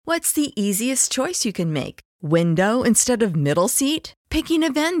What's the easiest choice you can make? Window instead of middle seat? Picking a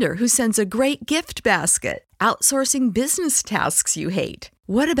vendor who sends a great gift basket? Outsourcing business tasks you hate?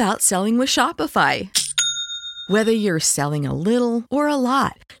 What about selling with Shopify? Whether you're selling a little or a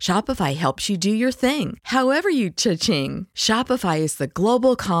lot, Shopify helps you do your thing, however you cha-ching. Shopify is the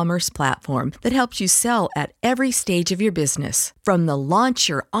global commerce platform that helps you sell at every stage of your business. From the launch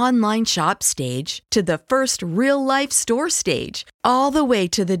your online shop stage to the first real-life store stage, all the way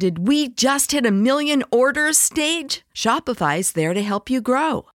to the did we just hit a million orders stage. Shopify's there to help you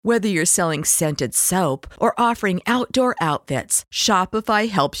grow. Whether you're selling scented soap or offering outdoor outfits, Shopify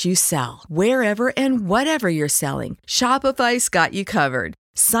helps you sell. Wherever and whatever you're selling, Shopify's got you covered.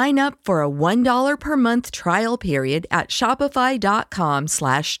 Sign up for a $1 per month trial period at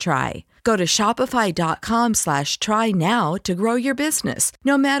shopify.com/try. Go to shopify.com/try now to grow your business,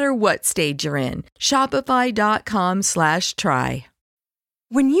 no matter what stage you're in. Shopify.com/try.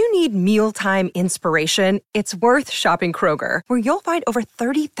 When you need mealtime inspiration, it's worth shopping Kroger, where you'll find over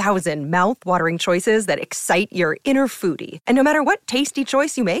 30,000 mouth-watering choices that excite your inner foodie. And no matter what tasty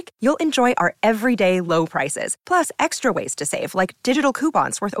choice you make, you'll enjoy our everyday low prices, plus extra ways to save, like digital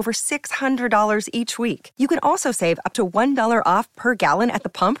coupons worth over $600 each week. You can also save up to $1 off per gallon at the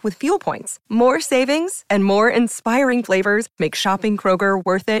pump with fuel points. More savings and more inspiring flavors make shopping Kroger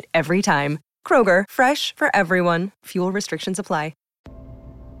worth it every time. Kroger, fresh for everyone. Fuel restrictions apply.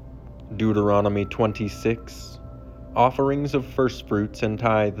 Deuteronomy 26, Offerings of Firstfruits and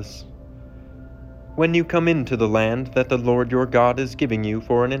Tithes. When you come into the land that the Lord your God is giving you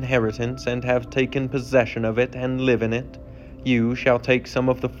for an inheritance, and have taken possession of it and live in it, you shall take some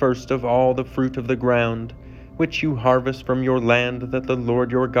of the first of all the fruit of the ground, which you harvest from your land that the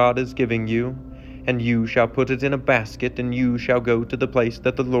Lord your God is giving you, and you shall put it in a basket, and you shall go to the place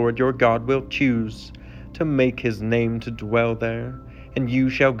that the Lord your God will choose, to make his name to dwell there. And you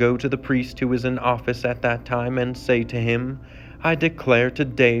shall go to the priest who is in office at that time, and say to him, I declare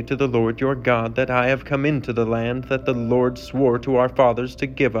today to the Lord your God that I have come into the land that the Lord swore to our fathers to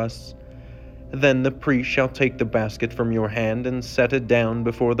give us. Then the priest shall take the basket from your hand, and set it down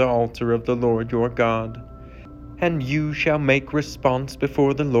before the altar of the Lord your God. And you shall make response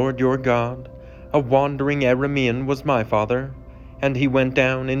before the Lord your God. A wandering Aramean was my father, and he went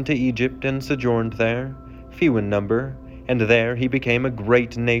down into Egypt and sojourned there, few in number, and there he became a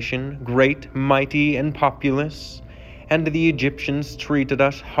great nation, great, mighty, and populous. And the Egyptians treated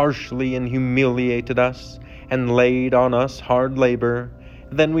us harshly and humiliated us, and laid on us hard labor.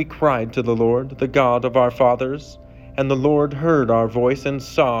 Then we cried to the Lord, the God of our fathers, and the Lord heard our voice and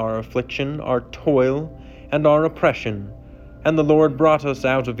saw our affliction, our toil, and our oppression. And the Lord brought us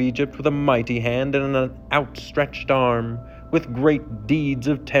out of Egypt with a mighty hand and an outstretched arm, with great deeds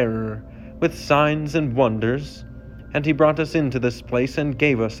of terror, with signs and wonders. And he brought us into this place and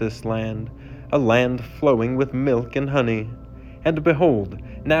gave us this land, a land flowing with milk and honey. And behold,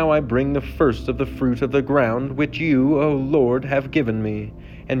 now I bring the first of the fruit of the ground, which you, O Lord, have given me.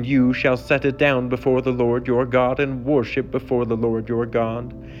 And you shall set it down before the Lord your God, and worship before the Lord your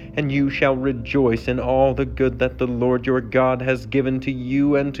God. And you shall rejoice in all the good that the Lord your God has given to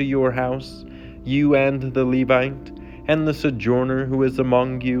you and to your house, you and the Levite, and the sojourner who is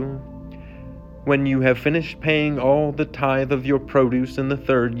among you. When you have finished paying all the tithe of your produce in the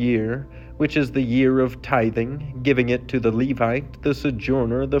 3rd year, which is the year of tithing, giving it to the Levite, the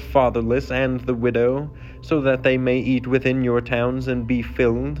sojourner, the fatherless, and the widow, so that they may eat within your towns and be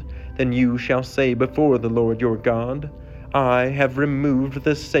filled, then you shall say before the Lord your God, I have removed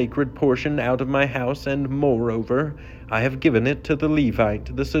the sacred portion out of my house, and moreover, I have given it to the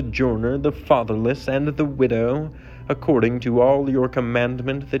Levite, the sojourner, the fatherless, and the widow, according to all your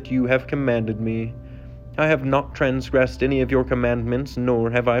commandment that you have commanded me. I have not transgressed any of your commandments,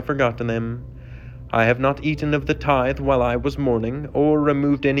 nor have I forgotten them. I have not eaten of the tithe while I was mourning, or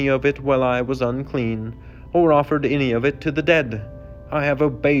removed any of it while I was unclean, or offered any of it to the dead. I have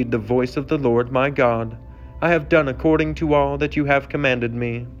obeyed the voice of the Lord my God. I have done according to all that you have commanded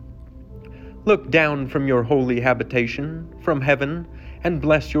me. Look down from your holy habitation, from heaven, and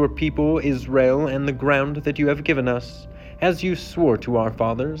bless your people Israel and the ground that you have given us, as you swore to our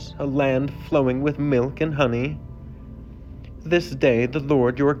fathers, a land flowing with milk and honey. This day the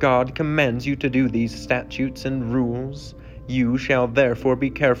Lord your God commands you to do these statutes and rules. You shall therefore be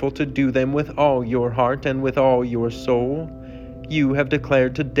careful to do them with all your heart and with all your soul. You have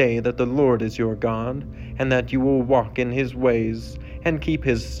declared today that the Lord is your God, and that you will walk in his ways, and keep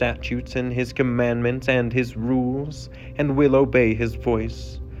his statutes and his commandments and his rules, and will obey his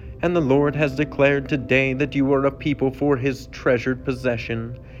voice. And the Lord has declared today that you are a people for his treasured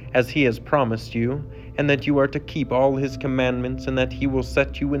possession, as he has promised you, and that you are to keep all his commandments, and that he will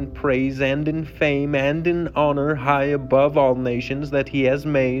set you in praise and in fame and in honor high above all nations that he has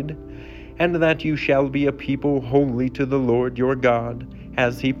made, and that you shall be a people holy to the Lord your God,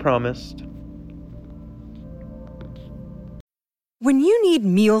 as he promised. When you need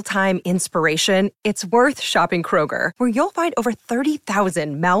mealtime inspiration, it's worth shopping Kroger, where you'll find over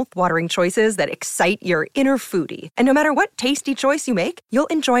 30,000 mouth-watering choices that excite your inner foodie. And no matter what tasty choice you make, you'll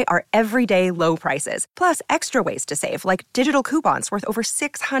enjoy our everyday low prices, plus extra ways to save, like digital coupons worth over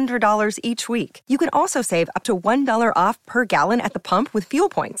 $600 each week. You can also save up to $1 off per gallon at the pump with fuel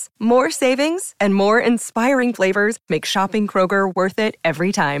points. More savings and more inspiring flavors make shopping Kroger worth it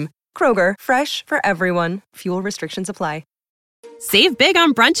every time. Kroger, fresh for everyone. Fuel restrictions apply. Save big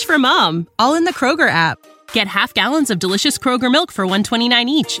on brunch for mom, all in the Kroger app. Get half gallons of delicious Kroger milk for $1.29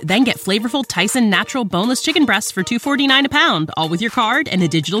 each. Then get flavorful Tyson natural boneless chicken breasts for $2.49 a pound, all with your card and a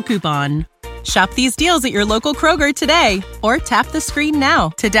digital coupon. Shop these deals at your local Kroger today, or tap the screen now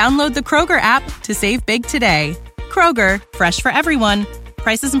to download the Kroger app to save big today. Kroger, fresh for everyone.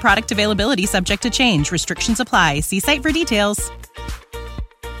 Prices and product availability subject to change. Restrictions apply. See site for details.